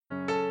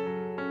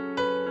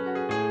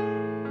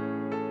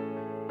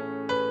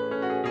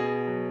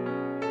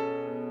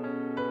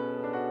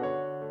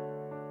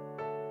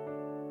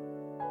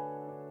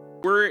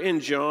We're in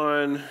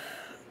John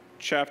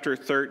chapter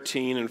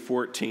 13 and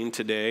 14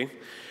 today,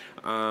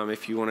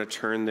 if you want to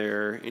turn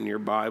there in your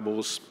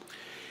Bibles.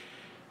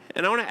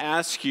 And I want to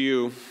ask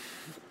you,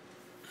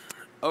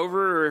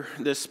 over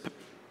this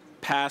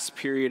past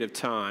period of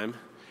time,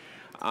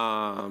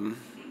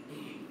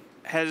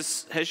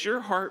 has your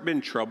heart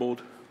been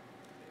troubled?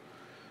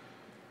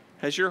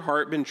 Has your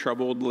heart been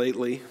troubled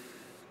lately?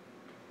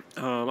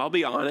 I'll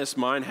be honest,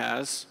 mine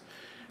has.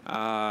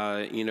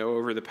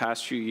 Over the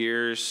past few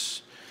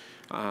years,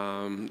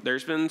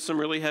 there's been some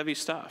really heavy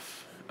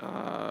stuff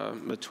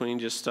between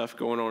just stuff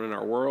going on in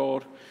our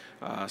world,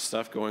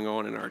 stuff going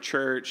on in our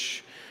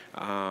church.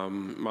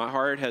 My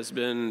heart has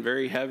been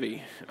very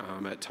heavy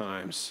at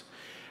times,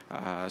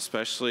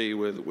 especially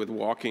with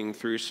walking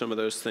through some of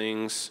those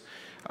things.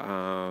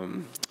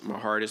 My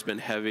heart has been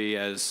heavy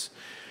as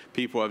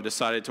people have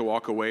decided to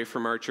walk away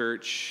from our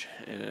church,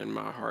 and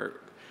my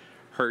heart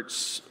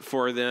hurts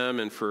for them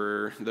and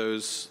for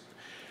those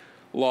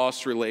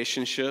lost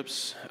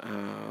relationships.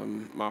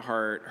 My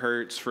heart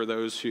hurts for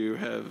those who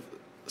have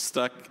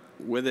stuck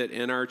with it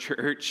in our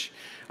church,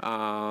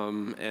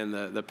 and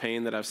the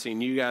pain that I've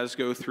seen you guys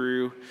go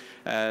through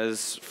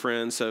as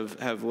friends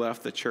have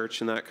left the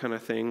church and that kind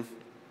of thing.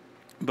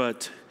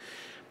 But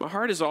my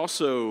heart is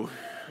also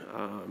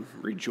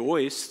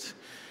rejoiced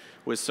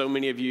with so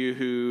many of you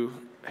who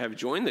have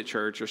joined the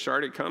church or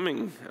started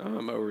coming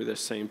over this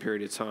same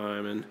period of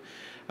time, and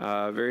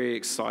very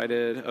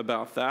excited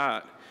about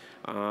that.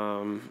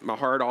 My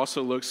heart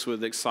also looks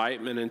with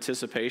excitement and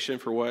anticipation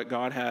for what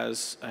God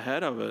has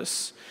ahead of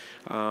us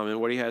and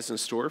what he has in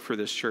store for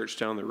this church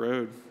down the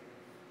road.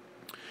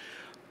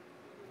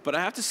 But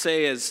I have to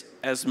say,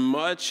 as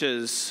much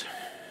as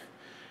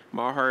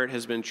my heart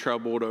has been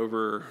troubled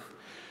over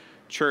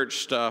church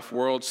stuff,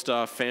 world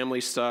stuff,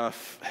 family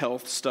stuff,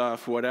 health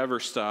stuff, whatever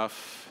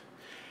stuff,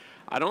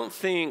 I don't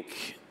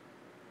think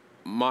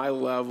my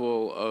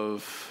level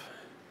of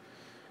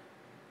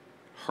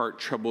heart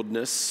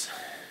troubledness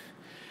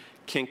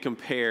can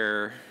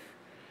compare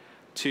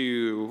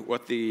to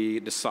what the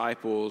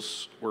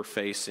disciples were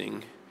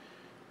facing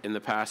in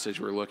the passage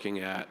we're looking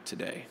at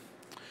today.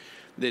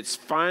 It's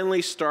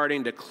finally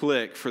starting to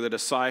click for the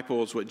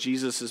disciples what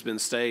Jesus has been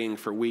saying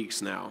for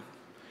weeks now.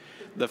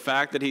 The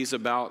fact that he's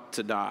about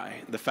to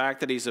die, the fact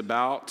that he's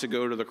about to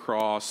go to the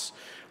cross,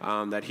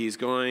 that he's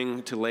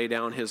going to lay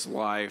down his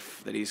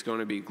life, that he's going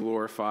to be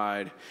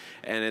glorified.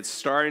 And it's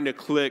starting to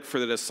click for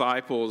the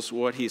disciples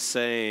what he's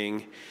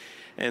saying.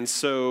 And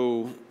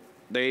so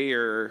they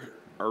are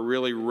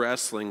really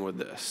wrestling with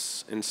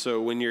this. And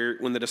so when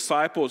the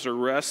disciples are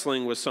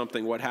wrestling with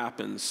something, what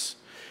happens?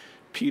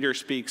 Peter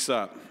speaks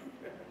up.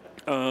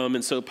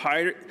 And so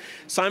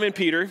Simon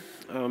Peter,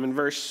 in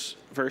verse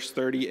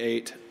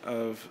 38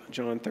 of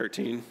John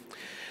 13,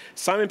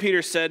 Simon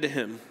Peter said to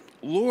him,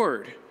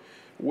 "Lord,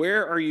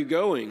 where are you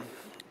going?"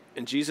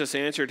 And Jesus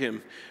answered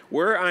him,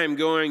 "Where I am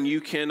going, you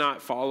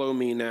cannot follow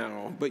me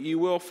now, but you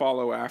will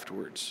follow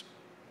afterwards."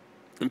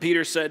 And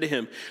Peter said to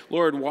him,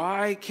 "Lord,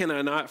 why can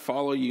I not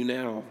follow you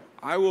now?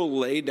 I will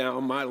lay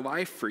down my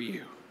life for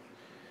you."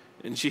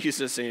 And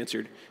Jesus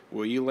answered,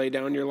 "Will you lay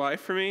down your life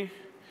for me?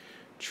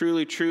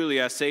 Truly,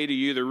 truly, I say to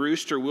you, the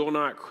rooster will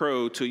not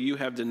crow till you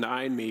have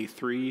denied me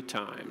 3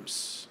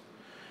 times.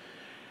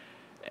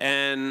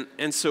 And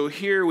so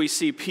here we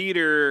see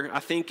Peter,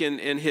 I think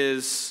in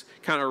his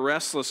kind of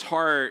restless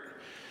heart,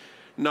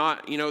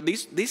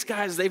 these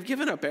guys, they've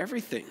given up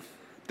everything.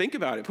 Think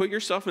about it. Put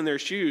yourself in their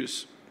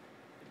shoes.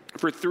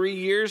 For 3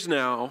 years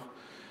now,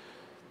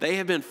 they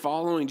have been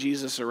following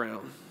Jesus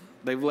around.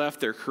 They've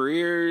left their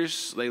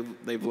careers.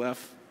 They've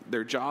left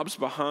their jobs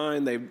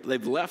behind.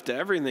 They've left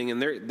everything,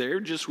 and they're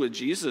just with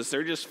Jesus.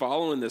 They're just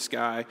following this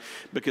guy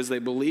because they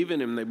believe in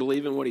him. They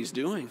believe in what he's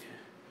doing.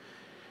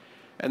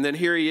 And then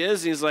here he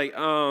is, and he's like,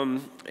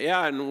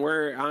 yeah, and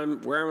where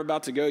I'm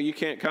about to go, you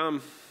can't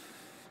come.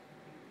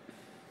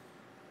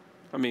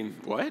 I mean,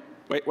 what?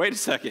 Wait a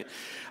second.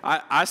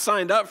 I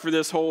signed up for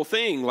this whole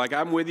thing. Like,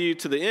 I'm with you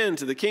to the end,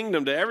 to the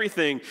kingdom, to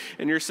everything.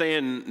 And you're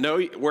saying, no,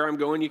 where I'm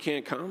going, you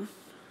can't come?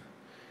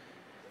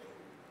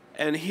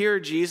 And here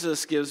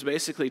Jesus gives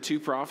basically 2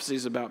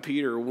 prophecies about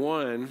Peter.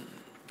 One,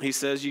 he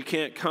says, you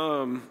can't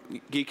come,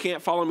 you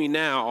can't follow me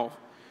now,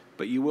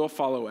 but you will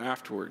follow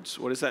afterwards.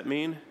 What does that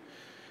mean?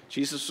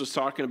 Jesus was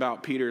talking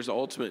about Peter's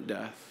ultimate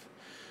death,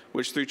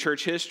 which through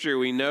church history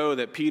we know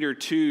that Peter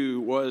too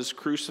was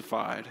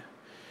crucified.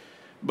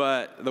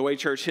 But the way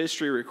church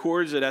history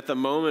records it, at the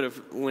moment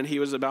of when he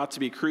was about to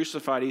be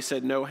crucified, he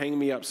said, "No, hang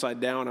me upside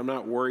down. I'm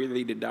not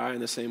worthy to die in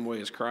the same way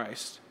as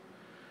Christ."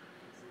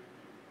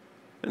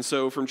 And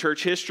so from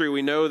church history,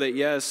 we know that,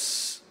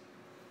 yes,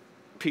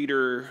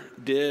 Peter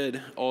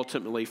did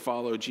ultimately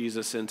follow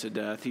Jesus into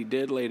death. He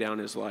did lay down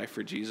his life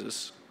for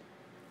Jesus.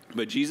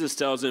 But Jesus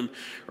tells him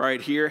right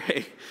here,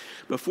 hey,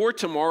 before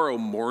tomorrow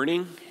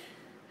morning,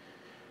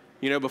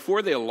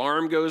 before the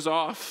alarm goes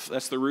off,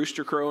 that's the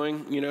rooster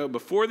crowing,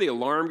 before the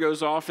alarm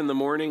goes off in the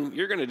morning,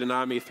 you're going to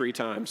deny me 3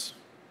 times.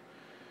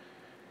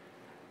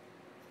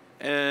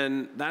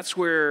 And that's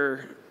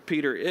where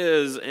Peter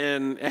is.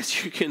 And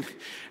as you can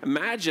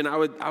imagine, I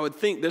would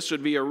think this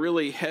would be a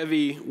really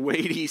heavy,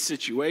 weighty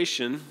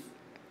situation.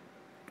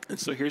 And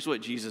so here's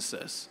what Jesus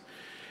says.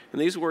 And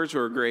these words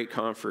were a great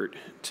comfort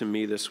to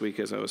me this week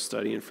as I was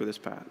studying for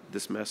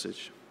this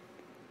message.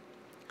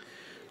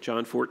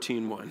 John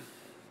 14:1.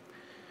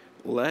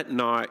 Let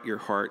not your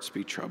hearts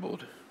be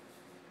troubled.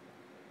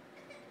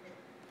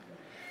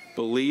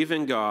 Believe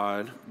in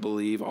God,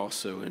 believe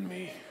also in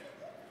me.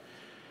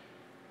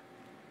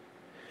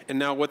 And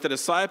now what the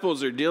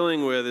disciples are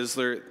dealing with is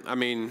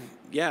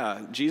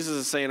Jesus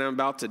is saying, I'm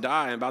about to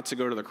die, I'm about to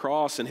go to the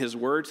cross, and his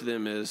word to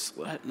them is,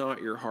 let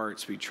not your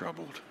hearts be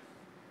troubled.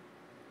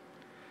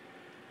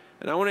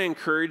 And I want to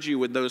encourage you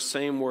with those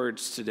same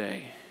words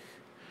today.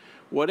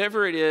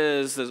 Whatever it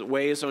is that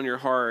weighs on your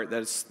heart,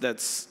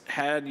 that's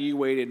had you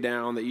weighted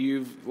down, that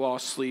you've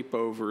lost sleep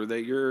over,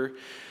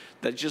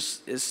 that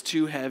just is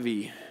too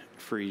heavy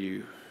for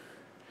you,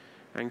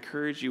 I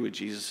encourage you with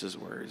Jesus'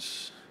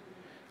 words.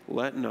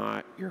 Let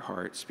not your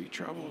hearts be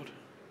troubled.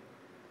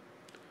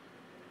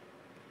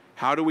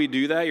 How do we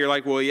do that? You're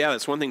like, well, yeah,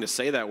 that's one thing to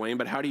say that, Wayne,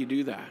 but how do you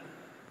do that?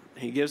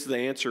 He gives the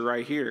answer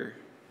right here.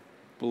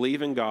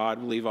 Believe in God,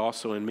 believe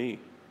also in me.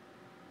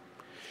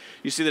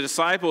 You see, the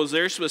disciples,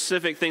 their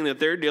specific thing that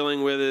they're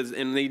dealing with is,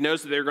 and he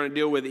knows that they're going to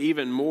deal with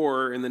even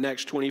more in the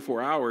next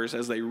 24 hours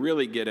as they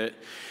really get it,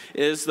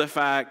 is the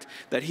fact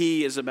that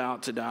he is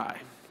about to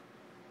die.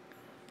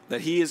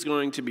 That he is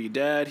going to be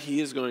dead,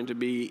 he is going to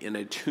be in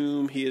a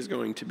tomb, he is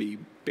going to be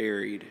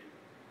buried.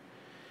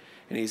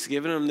 And he's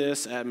given them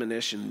this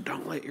admonition,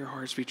 don't let your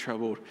hearts be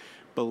troubled,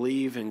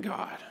 believe in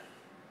God,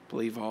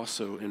 believe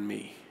also in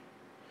me.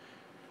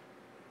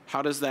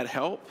 How does that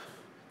help?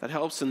 That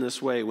helps in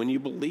this way. When you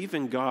believe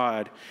in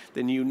God,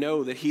 then you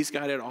know that he's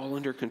got it all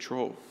under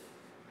control.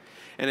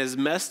 And as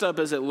messed up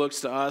as it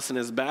looks to us, and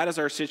as bad as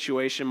our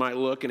situation might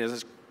look, and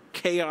as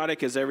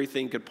chaotic as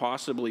everything could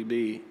possibly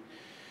be,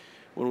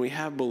 when we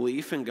have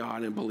belief in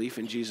God and belief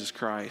in Jesus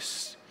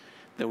Christ,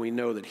 then we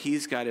know that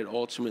he's got it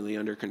ultimately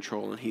under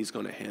control and he's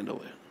going to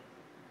handle it.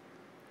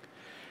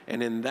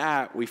 And in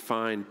that, we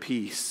find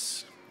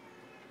peace.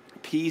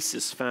 Peace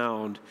is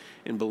found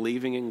in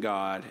believing in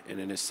God and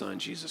in his Son,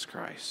 Jesus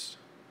Christ.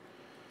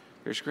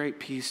 There's great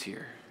peace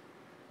here.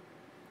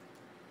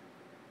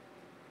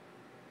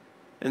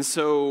 And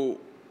so,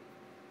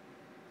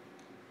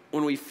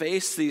 when we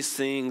face these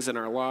things in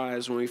our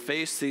lives, when we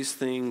face these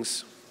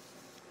things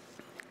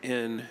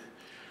in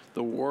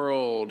the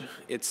world,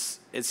 it's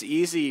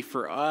easy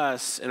for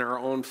us in our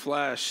own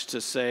flesh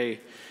to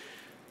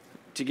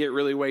get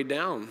really weighed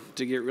down,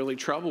 to get really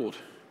troubled.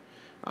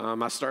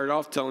 I started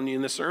off telling you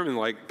in this sermon,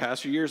 like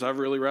past few years, I've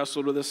really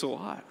wrestled with this a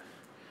lot.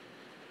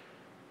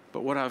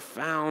 But what I've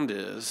found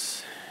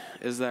is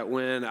that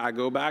when I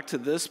go back to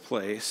this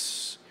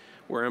place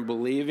where I'm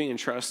believing and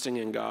trusting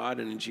in God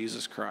and in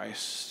Jesus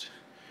Christ,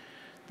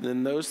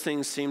 then those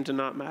things seem to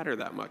not matter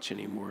that much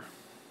anymore.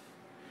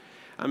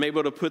 I'm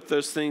able to put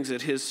those things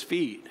at his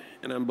feet,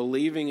 and I'm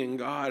believing in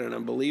God, and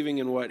I'm believing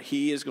in what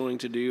he is going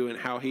to do and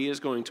how he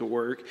is going to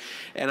work,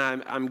 and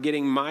I'm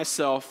getting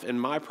myself and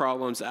my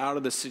problems out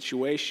of the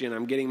situation.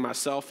 I'm getting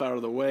myself out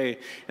of the way,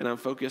 and I'm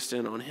focused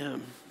in on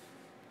him.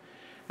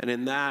 And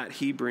in that,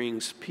 he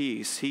brings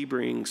peace. He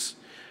brings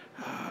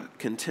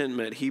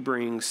contentment. He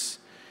brings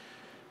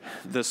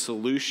the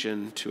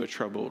solution to a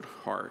troubled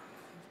heart.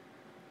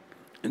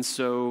 And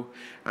so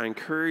I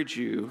encourage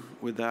you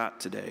with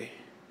that today.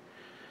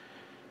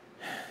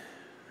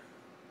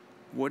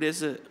 What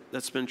is it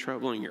that's been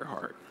troubling your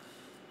heart?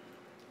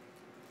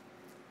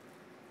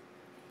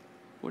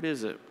 What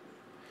is it?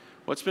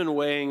 What's been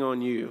weighing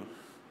on you?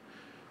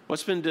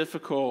 What's been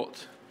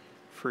difficult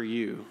for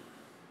you?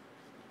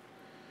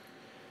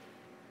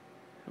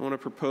 I want to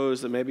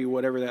propose that maybe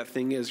whatever that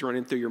thing is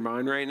running through your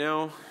mind right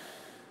now,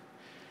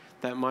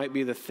 that might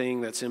be the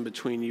thing that's in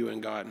between you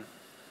and God.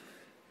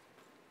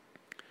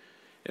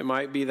 It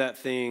might be that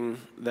thing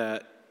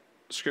that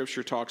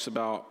Scripture talks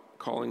about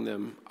calling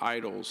them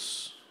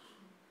idols.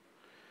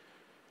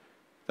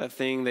 That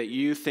thing that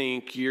you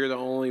think you're the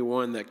only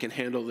one that can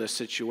handle this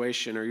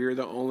situation, or you're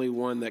the only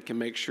one that can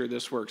make sure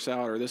this works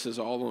out, or this is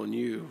all on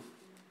you.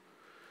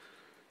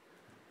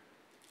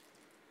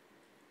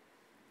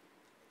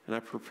 And I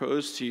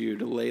propose to you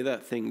to lay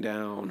that thing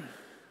down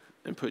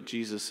and put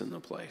Jesus in the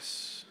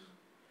place.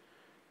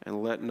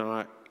 And let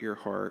not your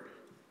heart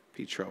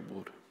be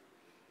troubled.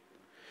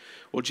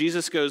 Well,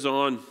 Jesus goes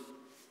on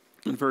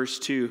in verse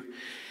 2.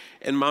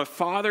 In my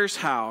Father's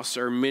house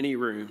are many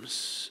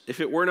rooms. If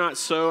it were not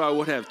so, I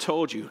would have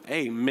told you.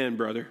 Amen,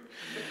 brother.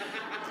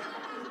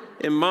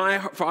 In my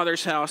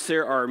Father's house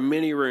there are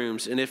many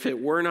rooms. And if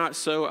it were not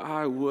so,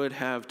 I would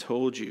have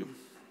told you.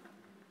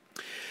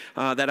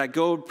 That I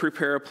go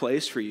prepare a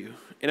place for you.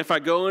 And if I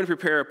go and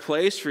prepare a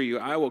place for you,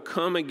 I will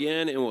come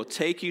again and will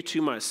take you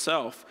to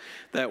myself,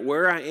 that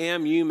where I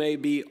am you may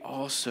be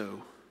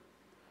also.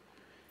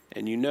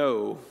 And you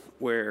know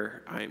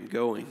where I am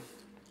going.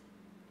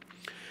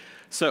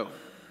 So,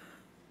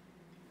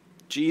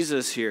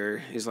 Jesus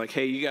here is like,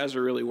 hey, you guys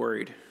are really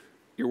worried.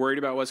 You're worried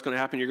about what's going to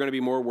happen. You're going to be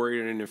more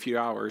worried in a few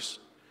hours.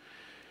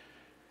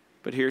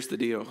 But here's the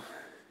deal.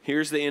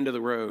 Here's the end of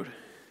the road.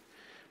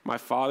 My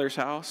Father's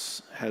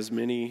house has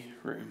many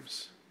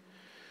rooms.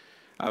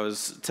 I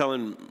was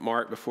telling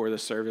Mark before the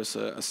service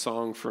a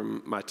song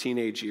from my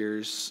teenage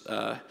years,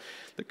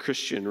 the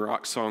Christian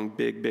rock song,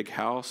 Big, Big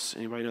House.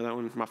 Anybody know that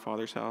one? My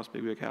Father's House,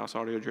 Big, Big House,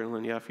 Audio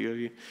Adrenaline. Yeah, a few of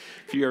you.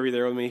 A few of you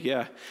there with me?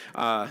 Yeah.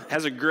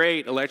 Has a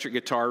great electric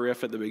guitar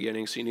riff at the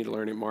beginning, so you need to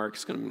learn it, Mark.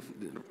 It's going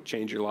to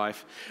change your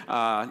life.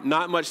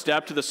 Not much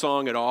depth to the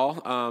song at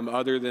all,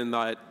 other than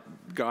that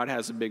God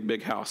has a big,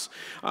 big house.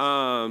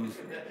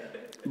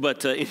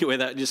 But anyway,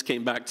 that just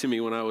came back to me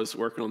when I was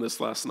working on this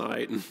last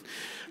night,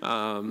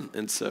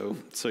 and so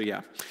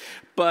yeah.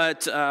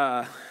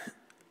 But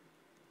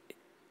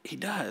he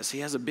does. He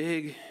has a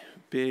big,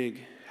 big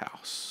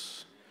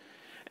house,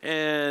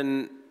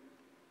 and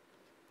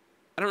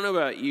I don't know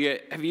about you.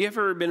 Have you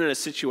ever been in a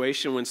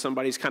situation when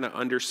somebody's kind of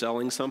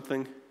underselling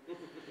something?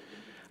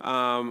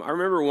 I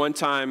remember one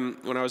time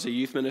when I was a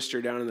youth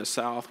minister down in the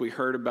South, we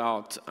heard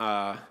about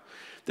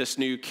this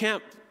new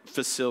camp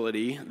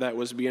facility that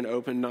was being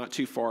opened not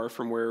too far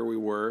from where we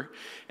were.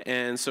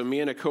 And so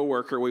me and a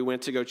coworker, we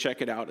went to go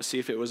check it out to see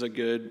if it was a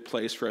good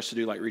place for us to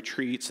do like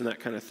retreats and that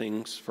kind of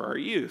things for our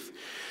youth.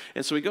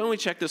 And so we go and we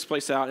check this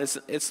place out.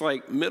 It's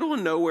like middle of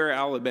nowhere,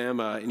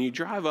 Alabama, and you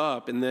drive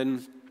up and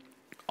then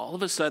all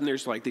of a sudden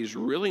there's like these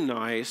really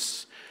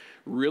nice,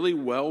 really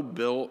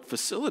well-built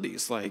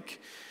facilities like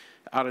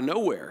out of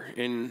nowhere.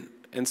 And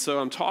so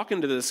I'm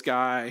talking to this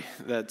guy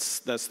that's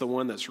the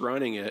one that's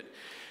running it.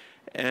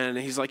 And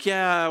he's like,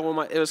 yeah,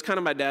 well, it was kind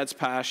of my dad's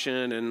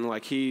passion, and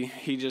like he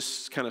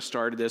just kind of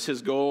started this.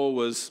 His goal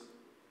was,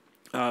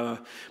 by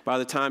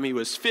the time he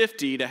was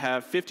 50, to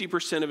have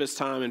 50% of his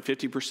time and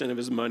 50% of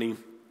his money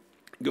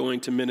going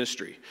to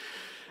ministry.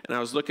 And I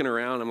was looking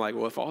around, I'm like,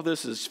 well, if all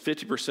this is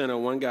 50% of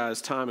one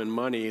guy's time and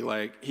money,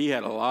 like he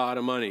had a lot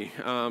of money,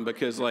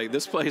 because like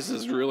this place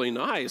is really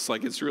nice.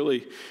 Like it's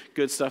really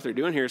good stuff they're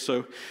doing here.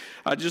 So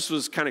I just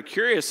was kind of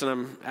curious, and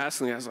I'm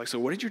asking the guys, like, so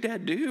what did your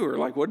dad do? Or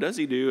like, what does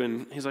he do?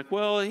 And he's like,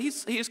 well,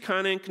 he's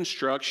kind of in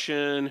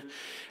construction,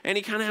 and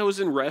he kind of was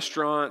in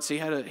restaurants. He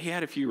had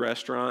a few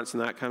restaurants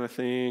and that kind of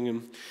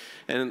thing.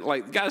 And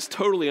like, the guy's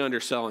totally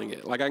underselling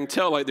it. Like, I can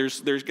tell, like,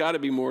 there's got to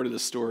be more to the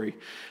story.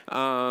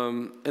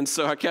 And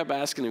so I kept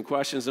asking him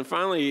questions. And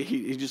finally,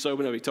 he just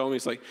opened up. He told me,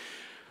 he's like,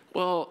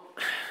 well,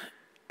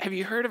 have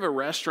you heard of a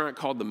restaurant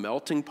called The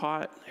Melting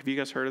Pot? Have you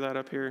guys heard of that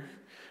up here?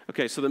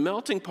 Okay, so The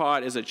Melting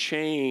Pot is a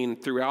chain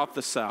throughout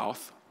the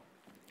South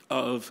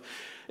of,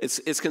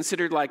 it's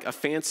considered like a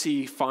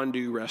fancy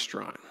fondue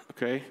restaurant,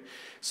 okay?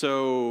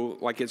 So,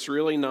 like, it's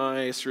really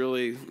nice,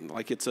 really,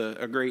 like, it's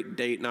a great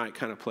date night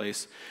kind of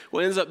place.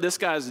 Well, it ends up this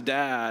guy's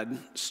dad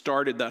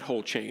started that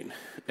whole chain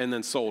and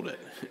then sold it,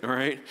 all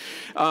right?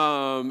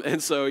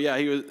 And so, yeah,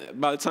 he was,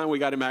 by the time we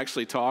got him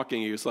actually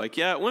talking, he was like,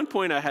 yeah, at one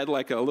point I had,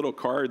 like, a little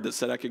card that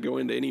said I could go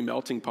into any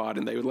melting pot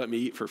and they would let me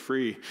eat for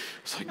free.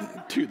 It's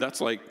like, dude,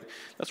 that's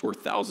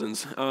worth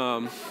thousands. But,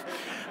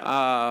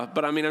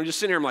 I mean, I'm just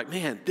sitting here, I'm like,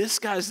 man, this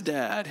guy's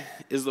dad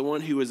is the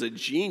one who is a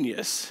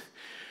genius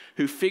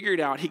who figured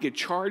out he could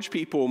charge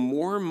people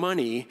more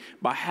money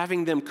by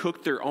having them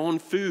cook their own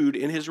food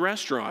in his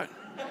restaurant.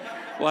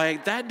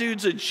 Like, that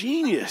dude's a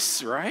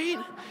genius, right?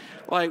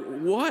 Like,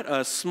 what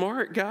a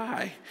smart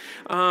guy.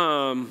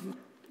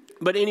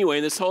 But anyway,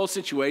 this whole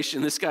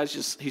situation, this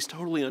guy's he's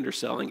totally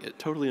underselling it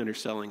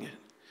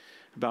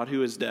about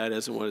who his dad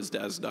is and what his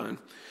dad's done.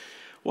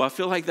 Well, I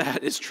feel like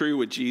that is true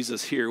with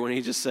Jesus here when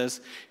he just says,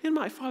 in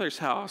my Father's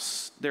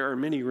house, there are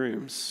many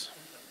rooms.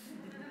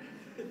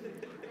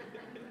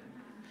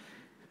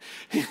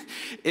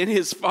 In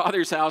his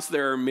Father's house,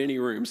 there are many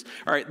rooms.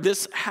 All right,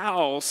 this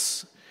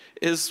house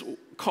is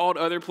called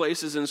other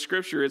places in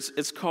Scripture.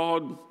 It's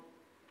called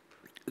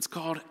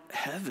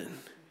heaven.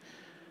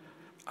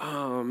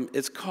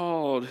 It's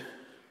called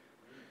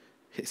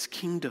his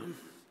kingdom.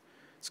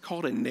 It's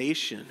called a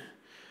nation.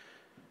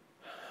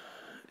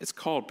 It's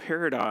called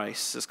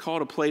paradise. It's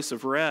called a place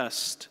of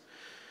rest.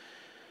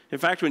 In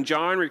fact, when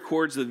John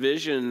records the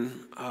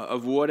vision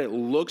of what it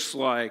looks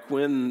like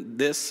when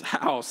this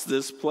house,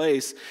 this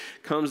place,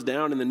 comes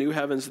down in the new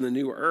heavens and the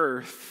new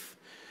earth,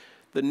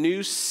 the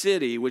new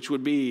city, which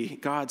would be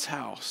God's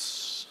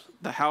house,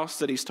 the house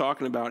that he's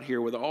talking about here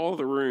with all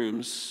the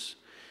rooms,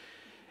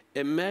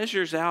 it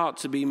measures out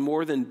to be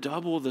more than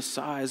double the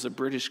size of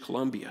British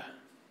Columbia.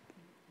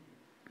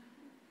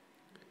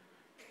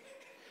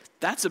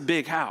 That's a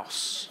big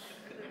house.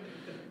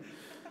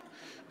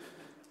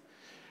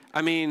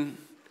 I mean,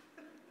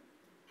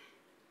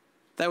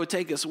 that would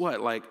take us,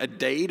 what, like a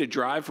day to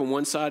drive from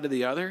one side to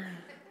the other?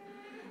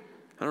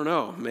 I don't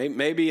know.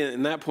 Maybe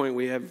in that point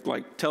we have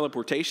like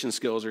teleportation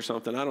skills or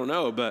something. I don't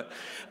know. But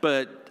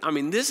I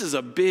mean, this is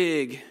a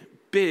big,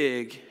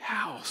 big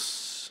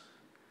house.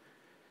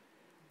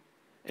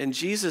 And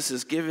Jesus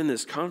is giving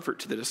this comfort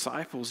to the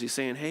disciples. He's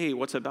saying, hey,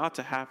 what's about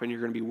to happen,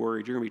 you're going to be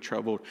worried. You're going to be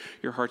troubled.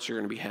 Your hearts are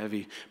going to be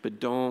heavy. But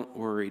don't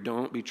worry.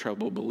 Don't be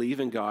troubled. Believe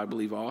in God.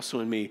 Believe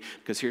also in me.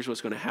 Because here's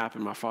what's going to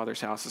happen. My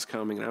Father's house is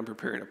coming, and I'm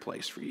preparing a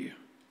place for you.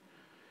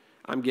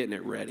 I'm getting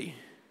it ready.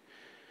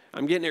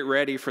 I'm getting it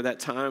ready for that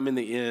time in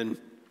the end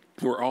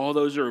where all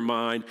those are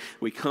mine.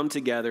 We come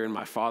together in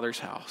my Father's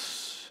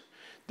house.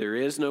 There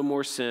is no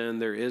more sin.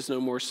 There is no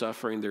more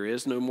suffering. There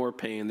is no more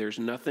pain. There's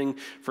nothing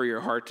for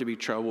your heart to be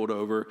troubled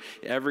over.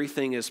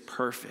 Everything is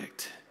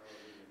perfect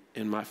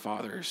in my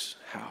Father's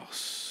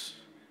house.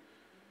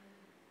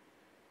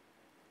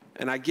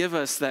 And I give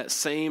us that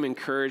same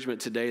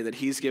encouragement today that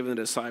he's given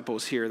the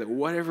disciples here, that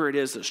whatever it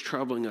is that's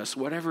troubling us,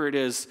 whatever it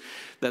is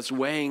that's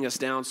weighing us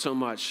down so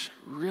much,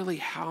 really,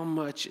 how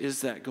much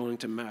is that going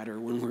to matter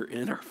when we're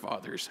in our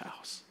Father's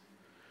house?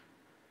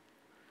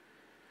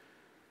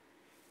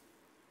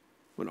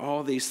 When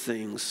all these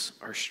things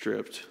are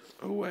stripped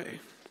away.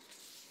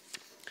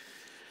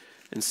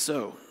 And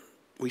so,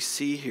 we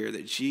see here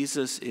that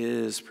Jesus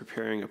is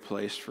preparing a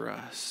place for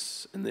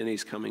us, and then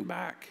he's coming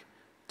back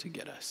to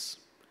get us.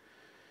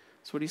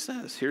 That's what he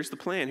says. Here's the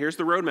plan. Here's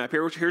the roadmap.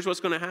 Here's what's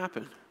going to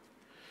happen.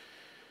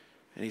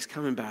 And he's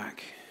coming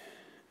back,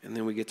 and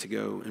then we get to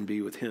go and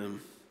be with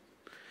him.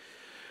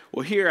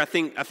 Well, here I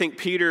think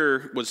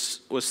Peter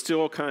was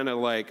still kind of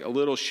like a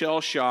little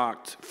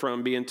shell-shocked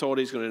from being told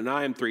he's going to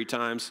deny him 3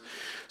 times.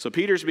 So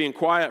Peter's being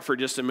quiet for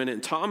just a minute,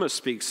 and Thomas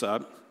speaks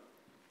up.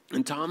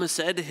 And Thomas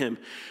said to him,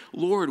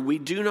 "Lord, we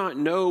do not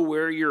know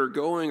where you're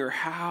going or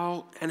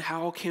how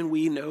can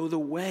we know the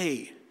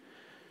way?"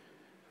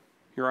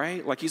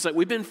 Right? Like he's like,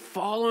 we've been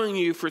following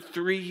you for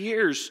 3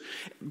 years,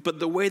 but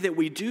the way that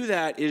we do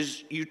that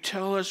is you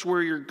tell us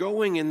where you're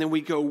going and then we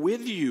go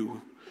with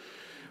you.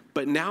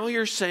 But now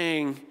you're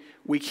saying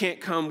we can't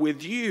come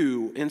with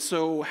you, and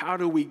so how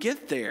do we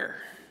get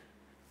there?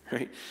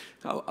 Right?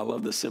 I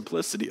love the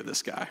simplicity of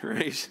this guy,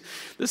 right?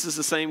 This is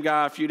the same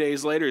guy a few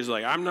days later. He's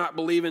like, I'm not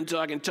believing until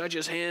I can touch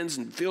his hands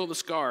and feel the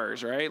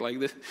scars, right? Like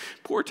this,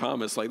 poor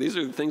Thomas. Like these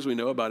are the things we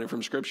know about him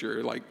from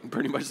Scripture, like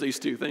pretty much these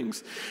 2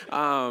 things.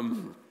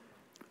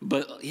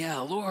 But yeah,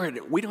 Lord,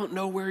 we don't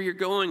know where you're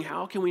going.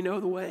 How can we know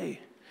the way?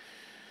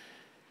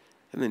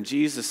 And then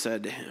Jesus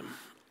said to him,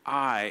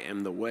 I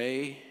am the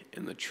way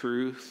and the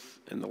truth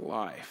and the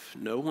life.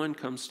 No one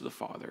comes to the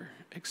Father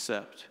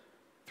except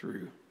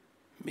through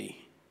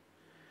me.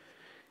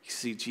 You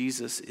see,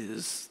 Jesus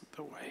is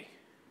the way.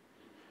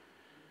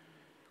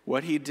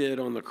 What he did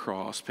on the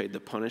cross paid the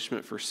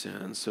punishment for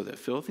sin so that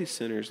filthy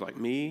sinners like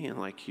me and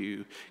like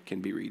you can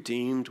be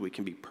redeemed. We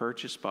can be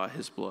purchased by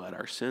his blood.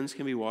 Our sins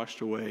can be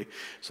washed away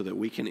so that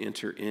we can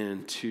enter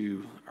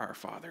into our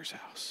Father's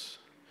house,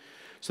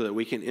 so that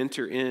we can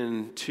enter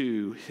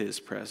into his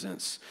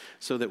presence,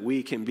 so that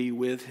we can be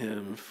with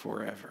him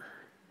forever.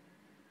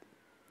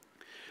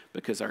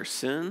 Because our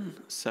sin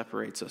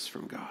separates us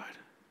from God,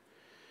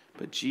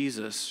 but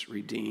Jesus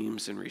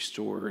redeems and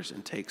restores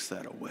and takes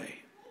that away.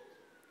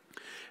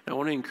 And I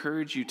want to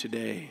encourage you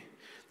today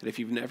that if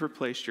you've never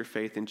placed your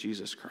faith in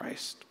Jesus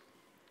Christ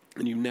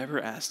and you've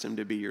never asked him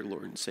to be your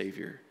Lord and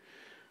Savior,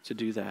 to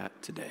do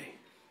that today.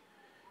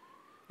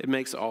 It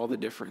makes all the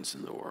difference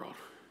in the world.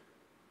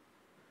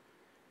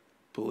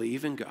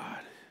 Believe in God.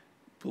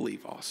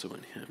 Believe also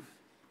in him.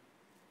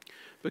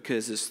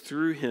 Because it's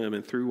through him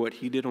and through what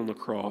he did on the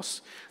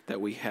cross that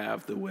we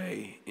have the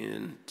way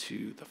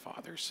into the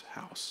Father's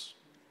house.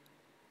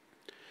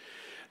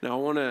 Now,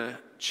 I want to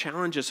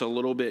challenge us a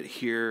little bit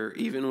here,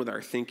 even with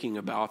our thinking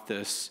about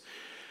this,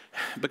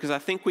 because I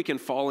think we can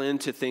fall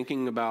into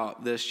thinking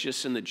about this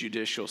just in the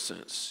judicial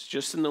sense,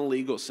 just in the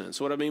legal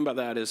sense. What I mean by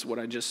that is what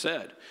I just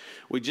said.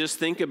 We just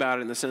think about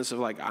it in the sense of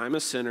like, I'm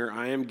a sinner,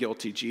 I am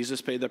guilty, Jesus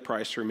paid the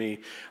price for me.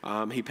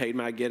 He paid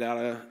my get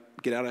out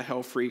of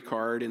hell free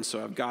card, and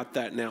so I've got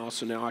that now.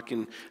 So now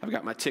I've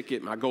got my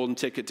ticket, my golden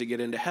ticket to get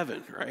into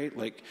heaven, right?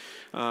 Like,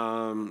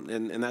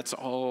 and that's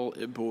all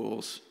it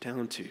boils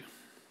down to.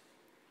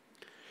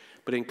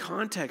 But in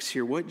context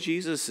here, what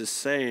Jesus is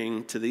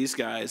saying to these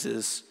guys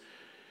is,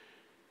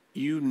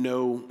 you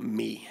know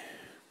me.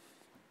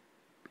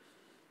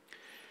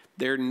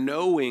 Their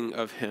knowing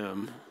of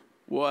him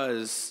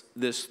was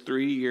this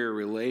 3-year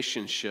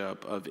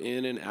relationship of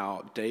in and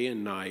out, day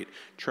and night,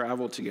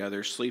 travel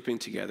together, sleeping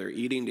together,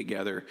 eating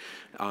together,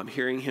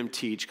 hearing him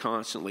teach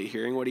constantly,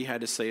 hearing what he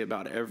had to say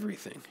about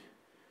everything.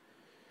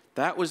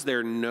 That was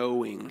their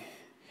knowing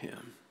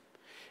him.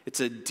 It's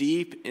a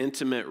deep,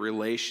 intimate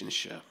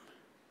relationship.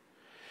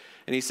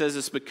 And he says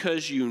it's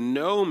because you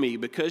know me,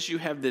 because you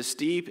have this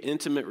deep,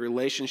 intimate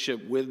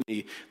relationship with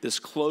me, this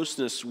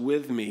closeness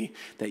with me,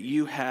 that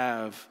you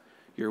have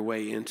your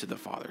way into the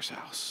Father's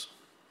house.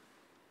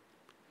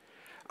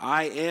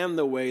 I am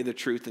the way, the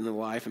truth, and the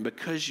life. And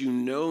because you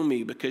know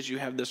me, because you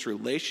have this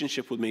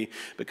relationship with me,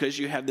 because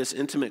you have this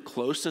intimate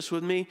closeness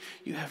with me,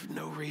 you have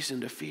no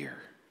reason to fear.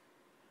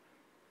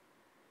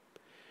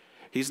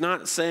 He's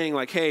not saying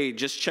like, hey,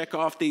 just check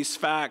off these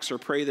facts or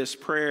pray this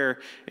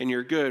prayer and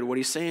you're good. What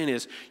he's saying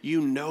is,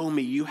 you know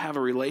me, you have a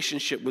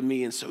relationship with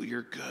me, and so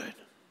you're good.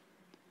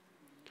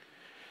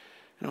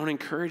 And I want to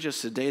encourage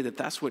us today that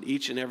that's what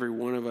each and every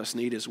one of us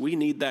need, is we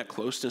need that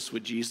closeness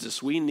with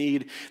Jesus. We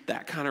need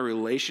that kind of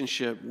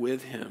relationship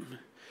with him,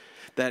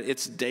 that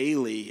it's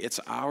daily, it's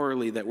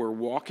hourly, that we're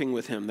walking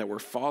with him, that we're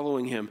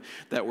following him,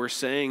 that we're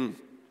saying,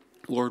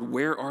 Lord,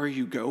 where are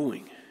you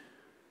going?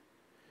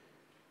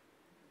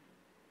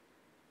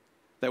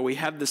 That we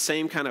have the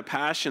same kind of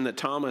passion that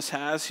Thomas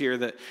has here,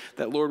 that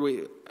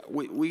Lord,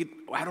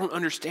 I don't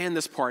understand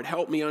this part.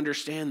 Help me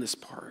understand this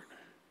part.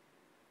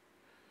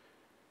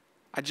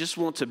 I just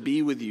want to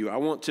be with you. I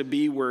want to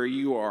be where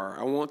you are.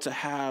 I want to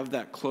have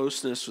that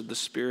closeness with the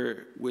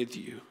Spirit with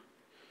you.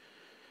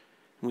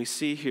 And we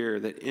see here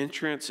that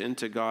entrance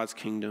into God's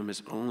kingdom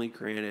is only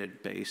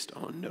granted based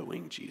on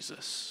knowing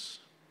Jesus.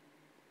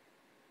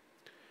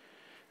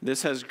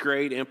 This has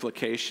great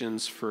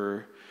implications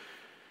for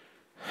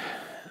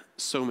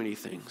so many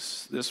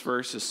things. This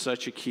verse is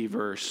such a key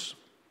verse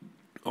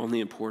on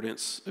the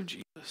importance of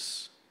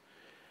Jesus.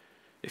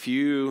 If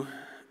you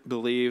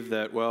believe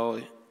that, well,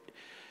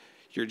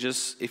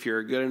 if you're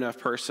a good enough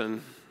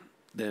person,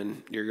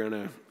 then you're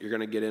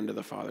gonna get into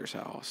the Father's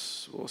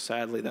house. Well,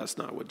 sadly, that's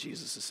not what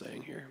Jesus is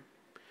saying here.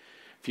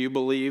 If you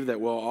believe that,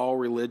 well, all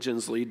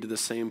religions lead to the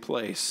same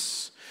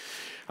place,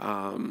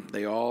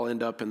 they all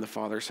end up in the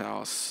Father's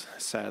house,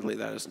 sadly,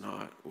 that is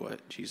not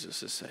what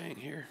Jesus is saying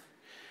here.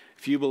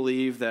 If you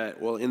believe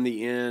that, well, in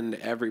the end,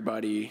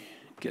 everybody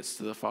gets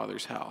to the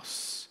Father's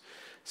house,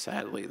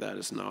 sadly, that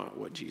is not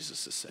what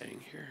Jesus is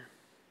saying here.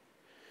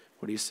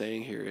 What he's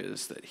saying here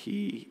is that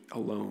he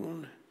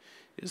alone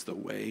is the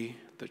way,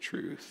 the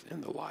truth,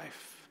 and the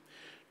life.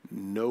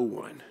 No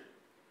one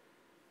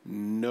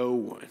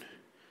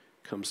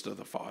comes to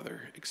the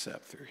Father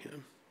except through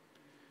him.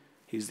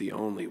 He's the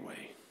only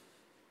way.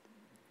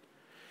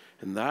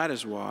 And that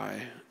is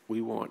why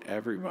we want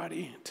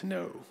everybody to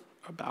know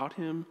about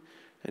him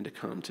and to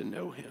come to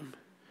know him,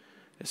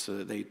 so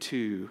that they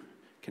too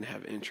can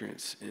have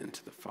entrance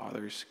into the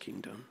Father's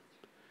kingdom,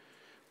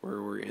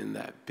 where we're in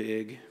that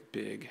big,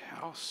 big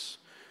house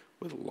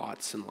with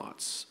lots and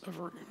lots of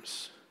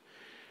rooms.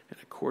 And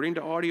according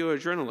to Audio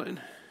Adrenaline,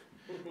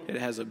 it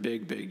has a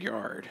big, big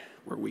yard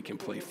where we can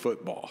play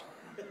football.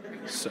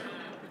 So,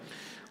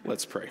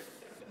 let's pray.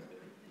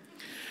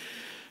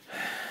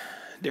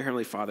 Dear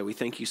Heavenly Father, we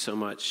thank you so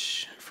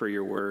much for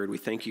your word. We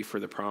thank you for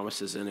the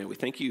promises in it. We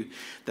thank you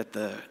that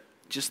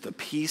just the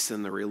peace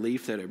and the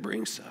relief that it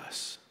brings to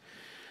us.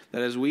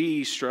 That as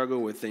we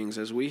struggle with things,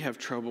 as we have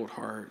troubled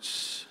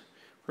hearts,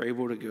 we're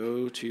able to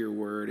go to your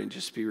word and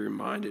just be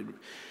reminded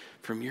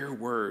from your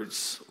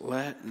words,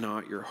 let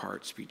not your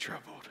hearts be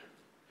troubled.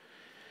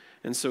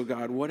 And so,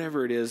 God,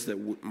 whatever it is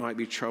that might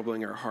be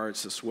troubling our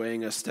hearts, that's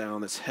weighing us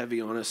down, that's heavy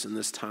on us in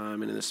this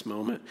time and in this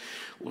moment,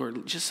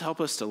 Lord, just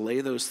help us to lay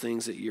those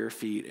things at your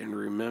feet and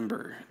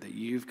remember that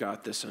you've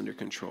got this under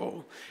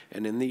control.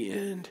 And in the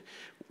end,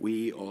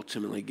 we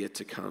ultimately get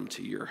to come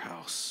to your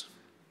house.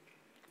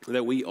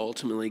 That we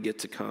ultimately get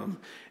to come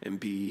and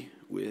be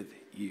with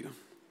you.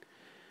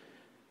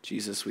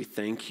 Jesus, we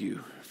thank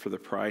you for the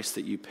price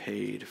that you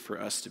paid for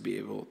us to be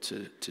able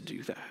to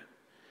do that.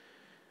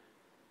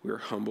 We're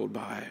humbled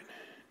by it,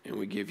 and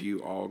we give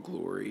you all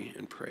glory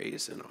and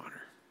praise and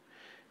honor.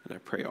 And I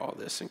pray all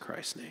this in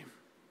Christ's name.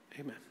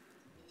 Amen.